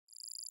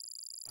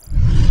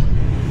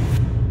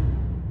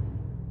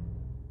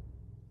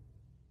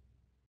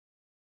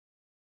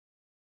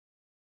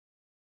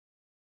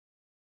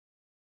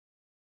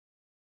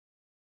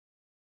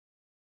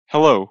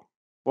Hello,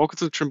 welcome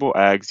to Trimble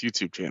Ag's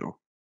YouTube channel.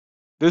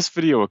 This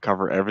video will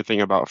cover everything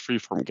about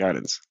Freeform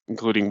Guidance,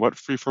 including what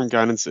Freeform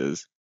Guidance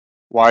is,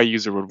 why a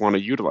user would want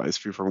to utilize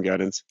Freeform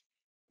Guidance,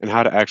 and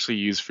how to actually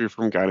use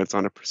Freeform Guidance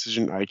on a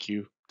Precision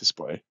IQ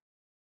display.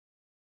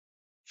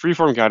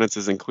 Freeform Guidance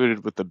is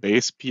included with the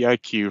base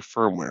PIQ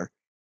firmware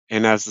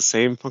and has the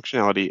same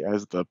functionality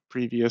as the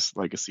previous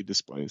legacy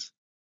displays.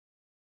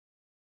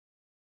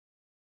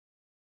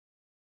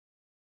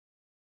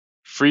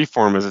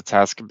 Freeform is a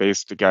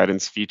task-based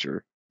guidance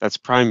feature that's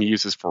prime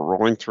uses for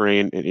rolling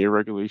terrain in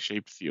irregularly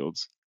shaped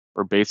fields,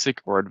 where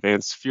basic or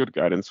advanced field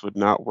guidance would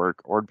not work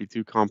or would be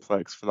too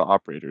complex for the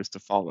operators to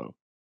follow.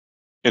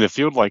 In a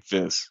field like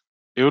this,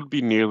 it would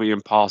be nearly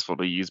impossible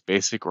to use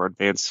basic or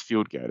advanced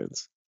field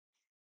guidance.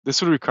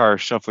 This would require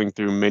shuffling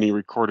through many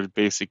recorded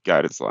basic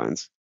guidance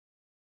lines.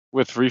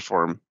 With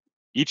Freeform,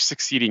 each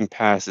succeeding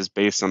pass is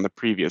based on the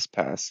previous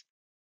pass,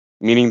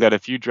 meaning that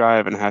if you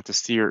drive and have to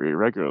steer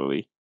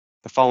irregularly,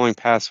 the following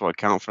pass will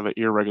account for the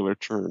irregular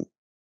turn,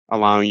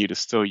 allowing you to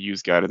still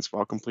use guidance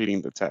while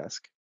completing the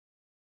task.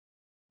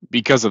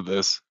 Because of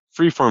this,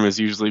 Freeform is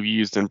usually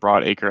used in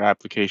broad acre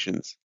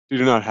applications due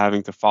to not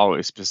having to follow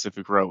a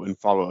specific row in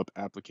follow-up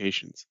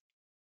applications.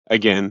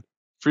 Again,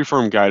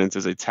 Freeform guidance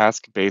is a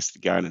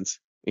task-based guidance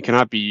and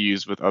cannot be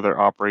used with other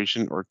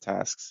operation or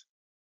tasks.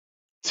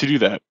 To do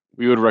that,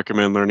 we would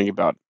recommend learning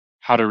about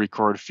how to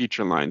record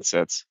feature line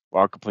sets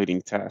while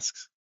completing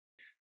tasks.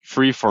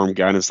 Freeform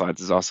guidance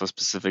lines is also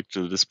specific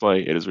to the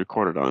display it is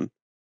recorded on.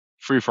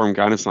 Freeform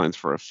guidance lines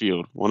for a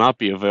field will not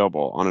be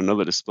available on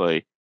another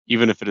display,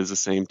 even if it is the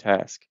same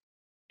task.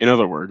 In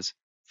other words,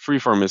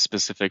 Freeform is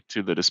specific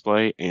to the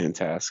display and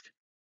task.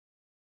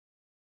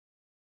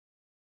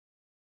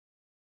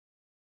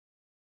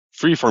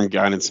 Freeform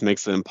guidance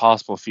makes the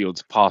impossible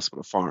fields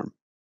possible to farm.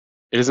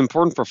 It is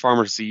important for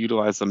farmers to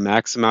utilize the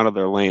max amount of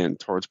their land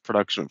towards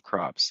production of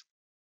crops.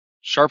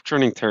 Sharp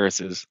turning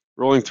terraces,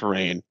 rolling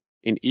terrain,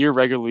 and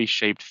irregularly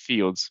shaped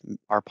fields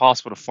are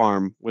possible to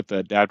farm with the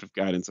adaptive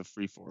guidance of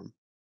Freeform.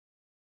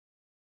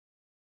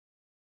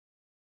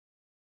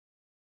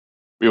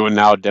 We will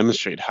now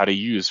demonstrate how to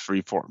use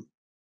Freeform.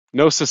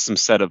 No system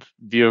setup,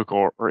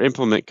 vehicle, or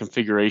implement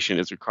configuration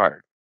is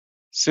required.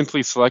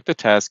 Simply select the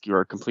task you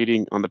are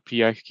completing on the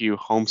PIQ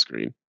home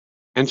screen,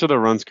 enter the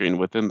run screen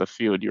within the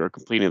field you are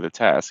completing the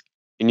task,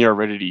 and you are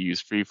ready to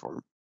use Freeform.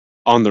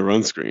 On the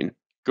run screen,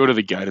 go to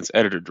the Guidance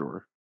Editor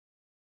drawer.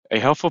 A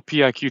helpful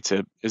PIQ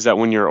tip is that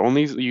when you're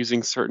only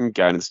using certain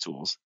guidance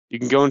tools, you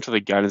can go into the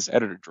Guidance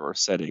Editor drawer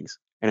settings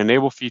and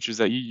enable features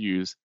that you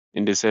use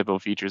and disable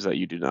features that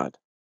you do not.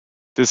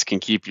 This can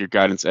keep your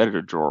Guidance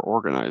Editor drawer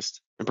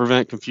organized and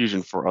prevent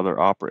confusion for other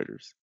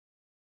operators.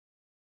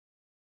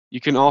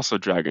 You can also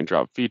drag and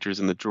drop features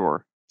in the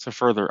drawer to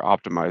further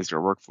optimize your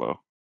workflow.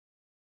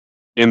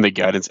 In the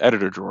Guidance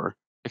Editor drawer,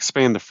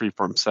 expand the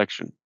Freeform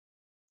section.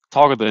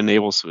 Toggle the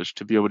Enable switch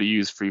to be able to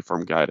use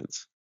Freeform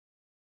Guidance.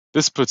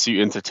 This puts you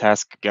into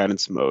task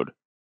guidance mode,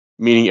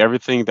 meaning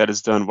everything that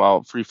is done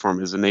while Freeform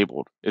is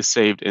enabled is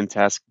saved in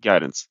task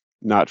guidance,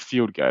 not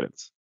field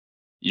guidance.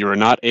 You are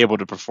not able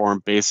to perform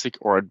basic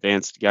or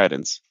advanced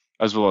guidance,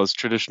 as well as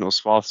traditional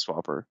swath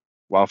swapper,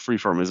 while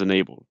Freeform is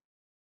enabled.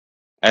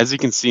 As you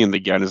can see in the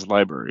guidance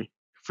library,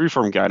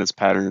 Freeform guidance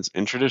patterns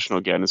and traditional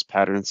guidance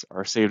patterns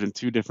are saved in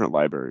two different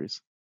libraries.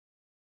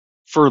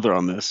 Further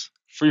on this,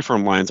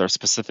 Freeform lines are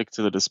specific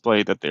to the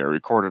display that they are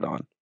recorded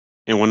on,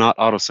 and will not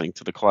autosync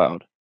to the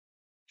cloud.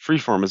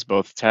 Freeform is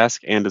both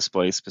task and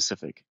display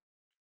specific.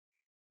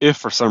 If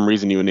for some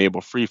reason you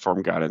enable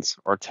Freeform guidance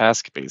or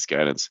task-based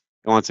guidance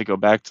and want to go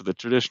back to the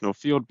traditional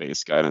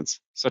field-based guidance,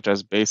 such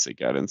as basic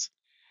guidance,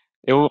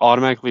 it will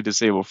automatically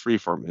disable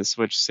Freeform and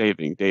switch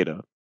saving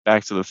data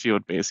back to the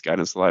field-based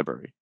guidance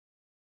library.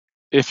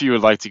 If you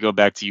would like to go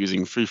back to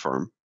using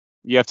Freeform,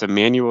 you have to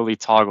manually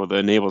toggle the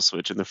Enable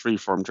switch in the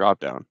Freeform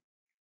dropdown.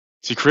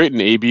 To create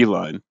an AB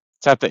line,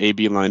 tap the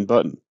AB line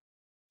button.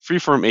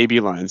 Freeform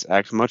AB lines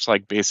act much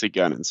like basic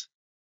guidance.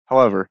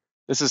 However,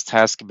 this is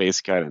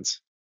task-based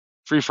guidance.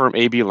 Freeform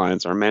AB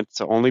lines are meant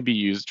to only be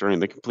used during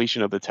the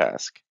completion of the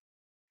task.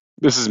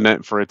 This is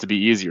meant for it to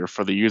be easier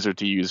for the user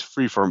to use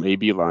Freeform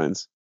AB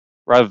lines,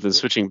 rather than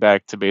switching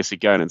back to basic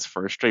guidance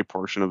for a straight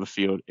portion of the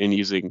field and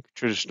using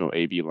traditional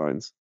AB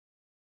lines.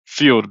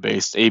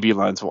 Field-based AB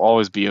lines will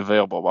always be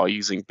available while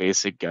using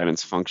basic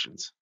guidance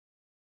functions.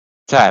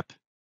 Tap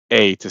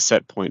A to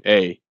set point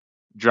A,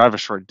 drive a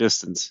short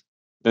distance,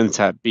 then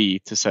tap B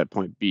to set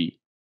point B.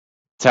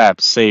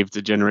 Tap Save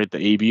to generate the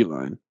AB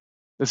line.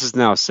 This is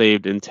now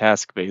saved in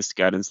task-based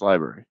guidance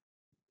library.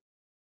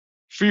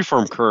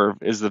 Freeform curve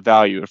is the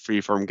value of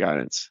freeform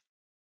guidance.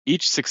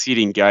 Each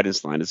succeeding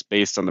guidance line is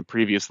based on the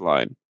previous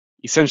line,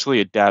 essentially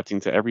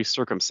adapting to every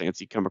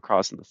circumstance you come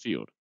across in the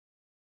field.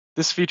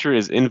 This feature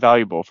is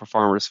invaluable for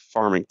farmers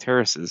farming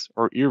terraces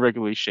or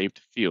irregularly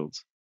shaped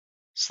fields.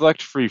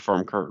 Select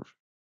Freeform Curve.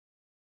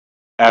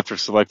 After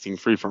selecting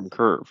Freeform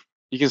Curve,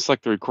 you can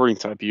select the recording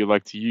type you would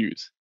like to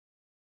use.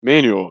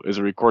 Manual is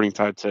a recording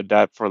type to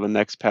adapt for the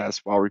next pass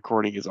while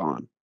recording is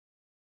on.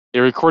 A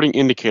recording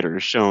indicator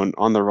is shown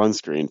on the run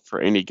screen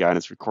for any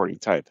guidance recording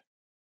type.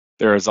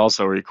 There is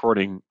also a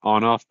recording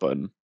on-off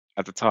button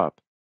at the top.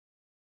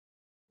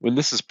 When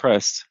this is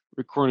pressed,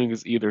 recording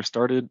is either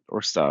started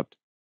or stopped.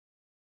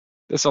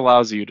 This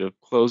allows you to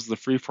close the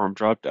FreeForm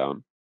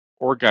dropdown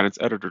or Guidance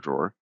Editor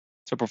drawer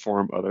to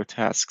perform other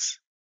tasks.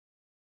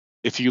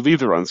 If you leave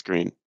the run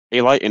screen,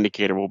 a light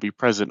indicator will be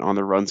present on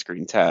the run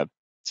screen tab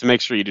to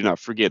make sure you do not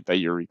forget that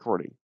you're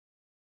recording.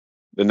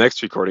 The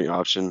next recording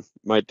option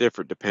might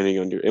differ depending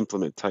on your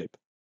implement type.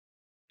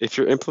 If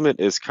your implement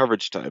is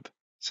coverage type,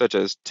 such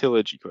as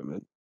tillage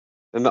equipment,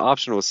 then the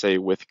option will say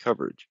with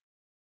coverage.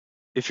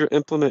 If your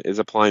implement is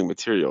applying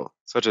material,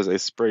 such as a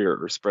sprayer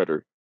or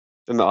spreader,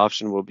 then the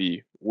option will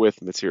be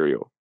with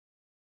material.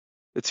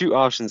 The two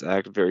options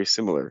act very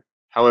similar.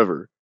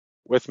 However,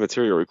 with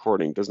material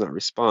recording does not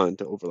respond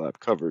to overlap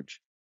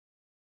coverage.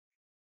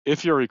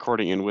 If you're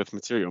recording in with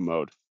material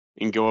mode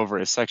and go over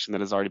a section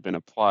that has already been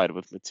applied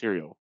with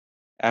material,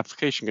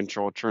 application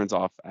control turns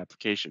off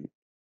application,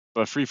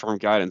 but FreeForm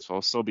Guidance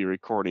will still be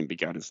recording the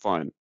guidance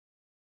line.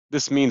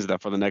 This means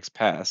that for the next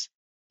pass,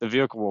 the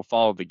vehicle will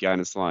follow the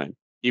guidance line,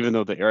 even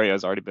though the area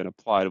has already been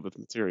applied with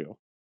material.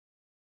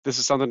 This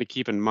is something to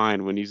keep in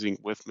mind when using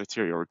with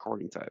material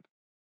recording type.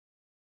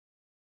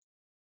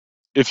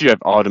 If you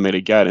have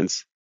automated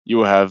guidance, you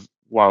will have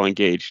while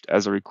engaged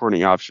as a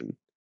recording option.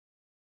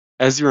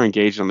 As you are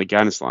engaged on the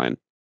guidance line,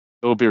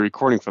 it will be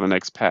recording for the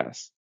next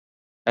pass.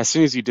 As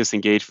soon as you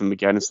disengage from the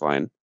guidance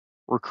line,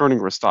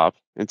 recording will stop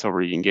until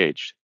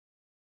re-engaged.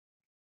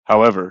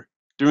 However,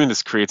 doing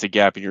this creates a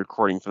gap in your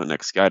recording for the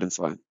next guidance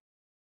line.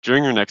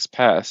 During your next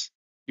pass,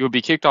 you will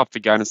be kicked off the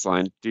guidance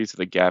line due to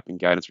the gap in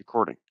guidance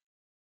recording.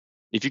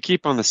 If you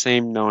keep on the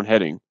same known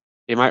heading,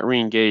 it might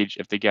re-engage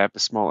if the gap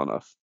is small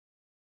enough.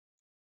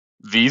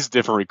 These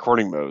different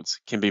recording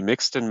modes can be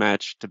mixed and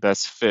matched to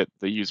best fit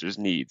the user's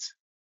needs.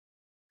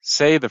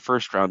 Say the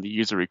first round the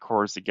user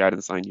records the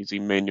guidance line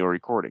using manual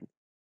recording.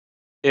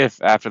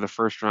 If after the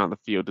first round the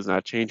field does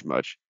not change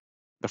much,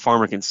 the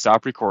farmer can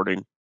stop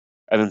recording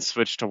and then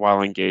switch to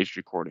while engaged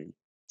recording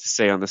to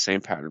stay on the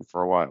same pattern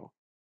for a while.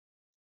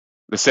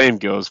 The same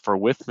goes for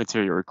with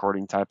material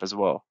recording type as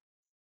well.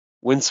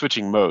 When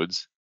switching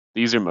modes,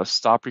 the user must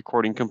stop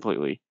recording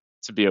completely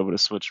to be able to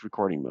switch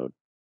recording mode.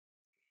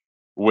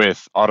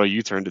 With auto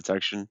U-turn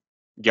detection,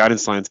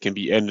 guidance lines can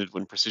be ended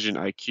when Precision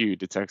IQ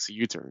detects a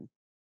U-turn.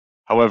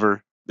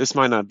 However, this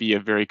might not be a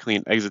very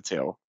clean exit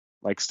tail,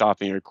 like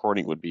stopping a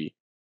recording would be.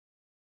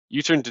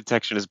 U-turn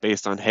detection is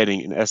based on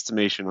heading and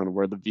estimation on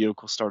where the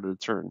vehicle started a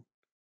turn.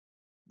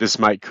 This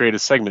might create a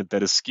segment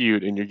that is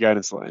skewed in your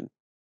guidance line.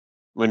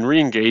 When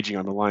re-engaging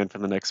on the line for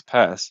the next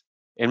pass,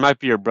 it might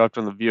be abrupt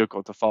on the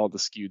vehicle to follow the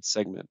skewed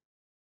segment.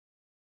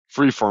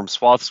 FreeForm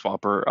Swath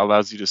Swapper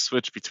allows you to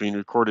switch between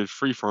recorded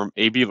FreeForm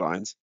AB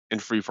lines and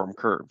FreeForm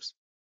curves.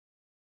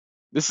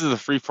 This is the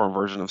FreeForm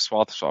version of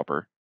Swath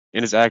Swapper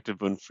and is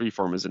active when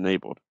FreeForm is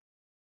enabled.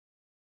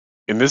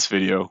 In this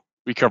video,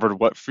 we covered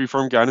what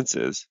FreeForm Guidance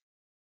is,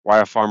 why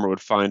a farmer would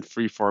find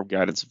FreeForm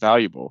Guidance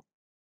valuable,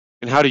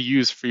 and how to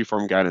use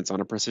FreeForm Guidance on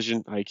a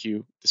Precision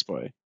IQ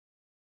display.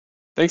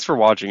 Thanks for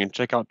watching and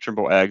check out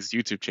Trimble Ag's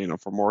YouTube channel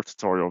for more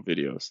tutorial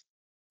videos.